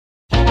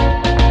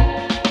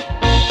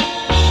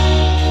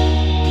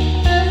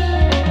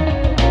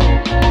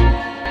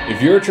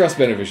If you're a trust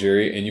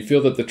beneficiary and you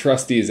feel that the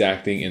trustee is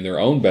acting in their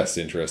own best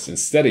interest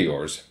instead of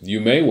yours, you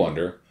may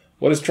wonder,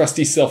 what is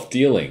trustee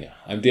self-dealing?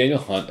 I'm Daniel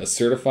Hunt, a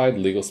certified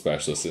legal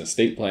specialist in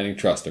estate planning,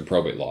 trust, and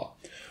probate law.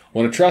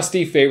 When a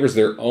trustee favors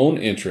their own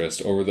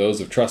interest over those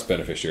of trust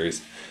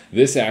beneficiaries,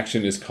 this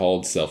action is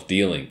called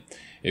self-dealing.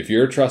 If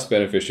you're a trust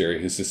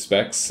beneficiary who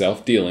suspects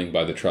self-dealing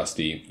by the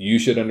trustee, you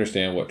should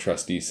understand what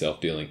trustee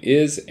self-dealing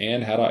is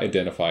and how to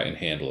identify and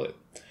handle it.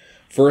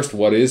 First,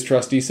 what is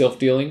trustee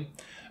self-dealing?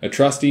 A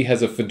trustee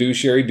has a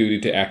fiduciary duty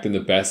to act in the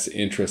best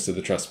interest of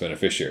the trust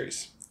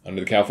beneficiaries.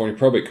 Under the California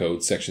Probate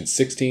Code, Section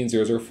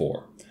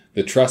 16004,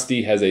 the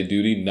trustee has a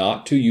duty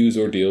not to use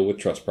or deal with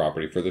trust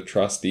property for the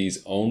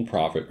trustee's own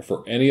profit or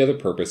for any other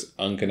purpose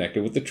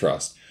unconnected with the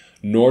trust,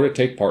 nor to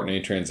take part in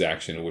any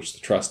transaction in which the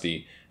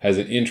trustee has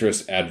an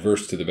interest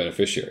adverse to the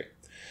beneficiary.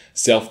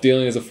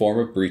 Self-dealing is a form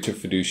of breach of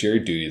fiduciary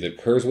duty that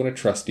occurs when a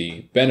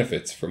trustee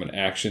benefits from an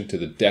action to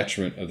the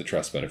detriment of the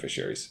trust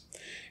beneficiaries.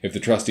 If the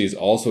trustee is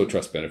also a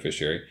trust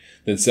beneficiary,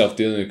 then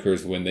self-dealing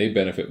occurs when they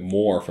benefit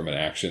more from an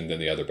action than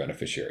the other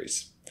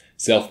beneficiaries.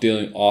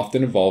 Self-dealing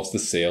often involves the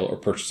sale or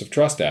purchase of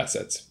trust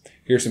assets.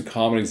 Here are some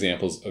common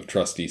examples of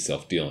trustee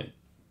self-dealing.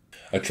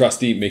 A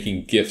trustee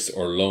making gifts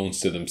or loans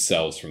to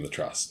themselves from the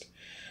trust.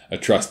 A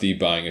trustee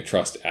buying a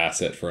trust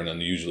asset for an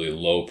unusually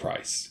low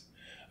price.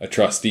 A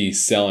trustee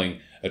selling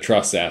a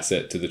trust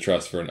asset to the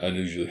trust for an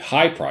unusually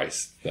high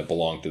price that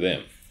belonged to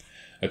them.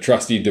 A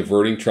trustee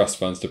diverting trust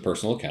funds to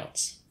personal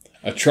accounts.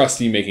 A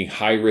trustee making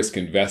high-risk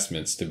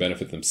investments to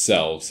benefit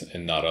themselves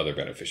and not other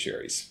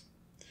beneficiaries.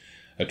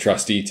 A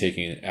trustee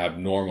taking an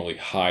abnormally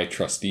high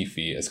trustee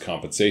fee as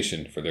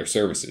compensation for their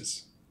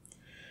services.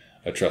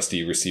 A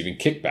trustee receiving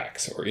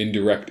kickbacks or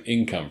indirect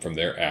income from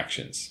their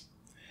actions.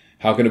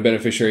 How can a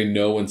beneficiary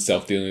know when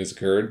self-dealing has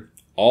occurred?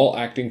 All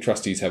acting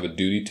trustees have a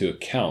duty to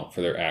account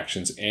for their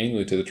actions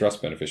annually to the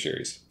trust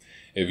beneficiaries.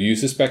 If you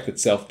suspect that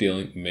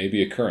self-dealing may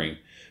be occurring,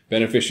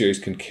 beneficiaries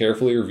can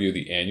carefully review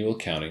the annual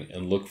accounting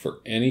and look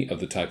for any of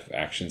the type of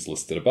actions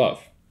listed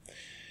above.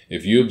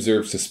 If you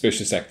observe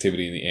suspicious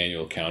activity in the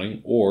annual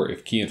accounting, or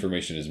if key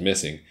information is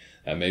missing,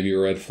 that may be a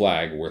red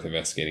flag worth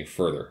investigating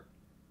further.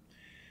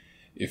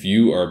 If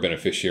you are a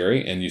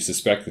beneficiary and you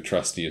suspect the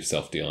trustee of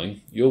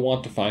self-dealing, you'll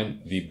want to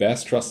find the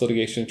best trust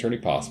litigation attorney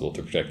possible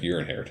to protect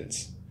your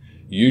inheritance.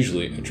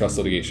 Usually, a trust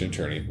litigation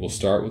attorney will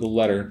start with a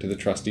letter to the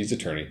trustee's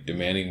attorney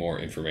demanding more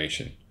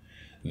information.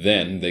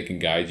 Then they can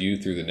guide you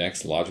through the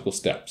next logical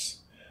steps,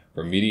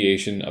 from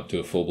mediation up to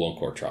a full-blown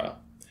court trial.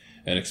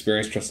 An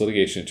experienced trust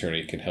litigation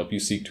attorney can help you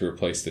seek to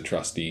replace the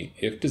trustee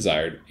if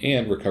desired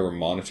and recover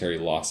monetary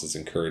losses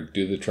incurred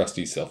due to the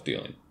trustee's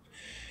self-dealing.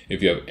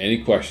 If you have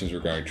any questions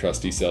regarding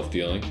trustee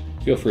self-dealing,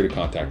 feel free to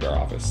contact our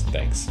office.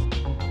 Thanks.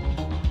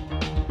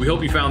 We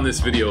hope you found this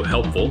video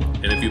helpful,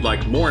 and if you'd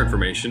like more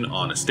information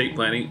on estate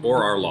planning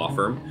or our law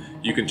firm,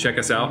 you can check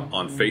us out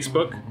on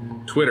Facebook,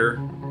 Twitter,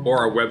 or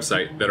our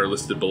website that are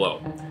listed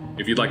below.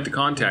 If you'd like to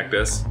contact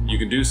us, you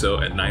can do so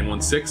at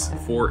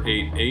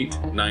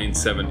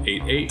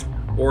 916-488-9788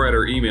 or at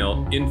our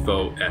email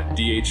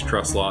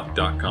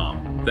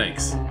info@dhtrustlaw.com.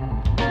 Thanks.